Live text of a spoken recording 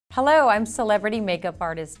Hello, I'm celebrity makeup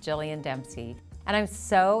artist Jillian Dempsey, and I'm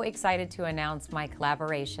so excited to announce my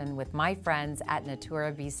collaboration with my friends at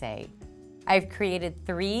NATURA Bisсе. I've created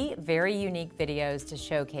 3 very unique videos to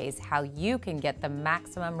showcase how you can get the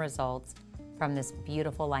maximum results from this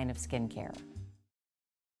beautiful line of skincare.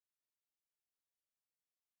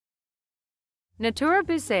 NATURA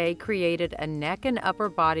Bisse created a neck and upper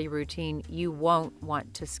body routine you won't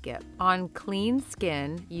want to skip. On clean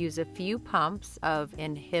skin, use a few pumps of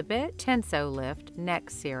Inhibit Tensolift Neck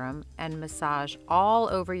Serum and massage all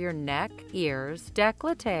over your neck, ears,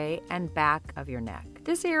 décolleté, and back of your neck.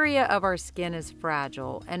 This area of our skin is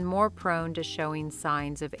fragile and more prone to showing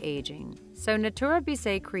signs of aging. So NATURA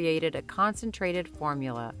Bisse created a concentrated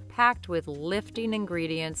formula packed with lifting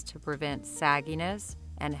ingredients to prevent sagginess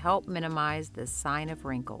and help minimize the sign of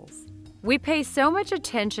wrinkles. We pay so much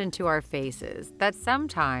attention to our faces that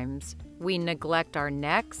sometimes we neglect our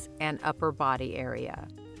necks and upper body area.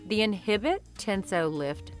 The Inhibit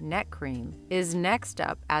Tensolift Neck Cream is next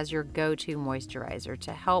up as your go-to moisturizer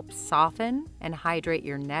to help soften and hydrate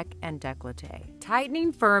your neck and décolleté.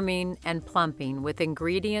 Tightening, firming, and plumping with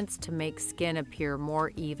ingredients to make skin appear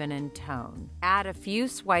more even in tone. Add a few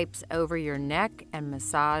swipes over your neck and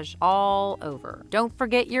massage all over. Don't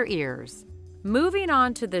forget your ears. Moving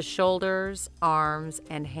on to the shoulders, arms,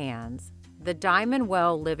 and hands. The Diamond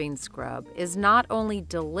Well Living Scrub is not only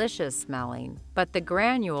delicious smelling, but the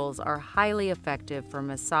granules are highly effective for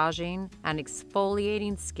massaging and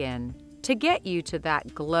exfoliating skin to get you to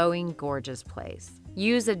that glowing, gorgeous place.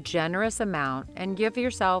 Use a generous amount and give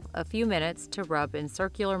yourself a few minutes to rub in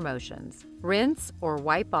circular motions. Rinse or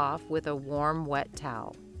wipe off with a warm, wet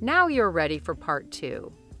towel. Now you're ready for part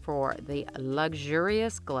 2, for the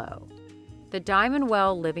luxurious glow. The Diamond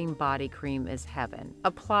Well Living Body Cream is heaven.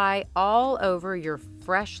 Apply all over your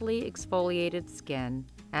freshly exfoliated skin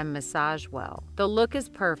and massage well. The look is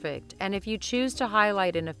perfect, and if you choose to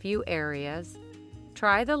highlight in a few areas,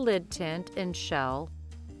 try the lid tint in Shell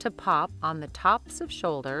to pop on the tops of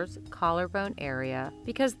shoulders, collarbone area,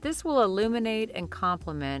 because this will illuminate and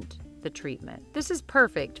complement the treatment. This is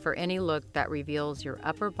perfect for any look that reveals your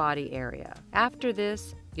upper body area. After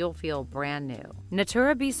this, you'll feel brand new.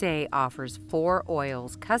 NATURA Bisse offers 4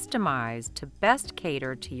 oils customized to best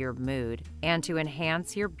cater to your mood and to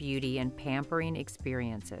enhance your beauty and pampering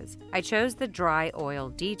experiences. I chose the Dry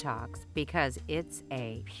Oil Detox because it's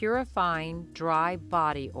a purifying dry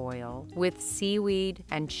body oil with seaweed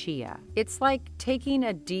and chia. It's like taking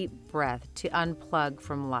a deep breath to unplug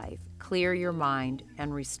from life, clear your mind,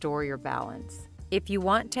 and restore your balance. If you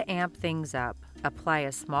want to amp things up, apply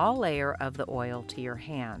a small layer of the oil to your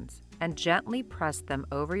hands and gently press them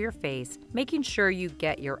over your face, making sure you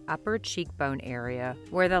get your upper cheekbone area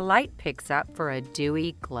where the light picks up for a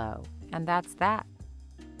dewy glow. And that's that.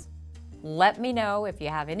 Let me know if you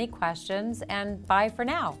have any questions, and bye for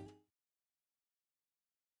now.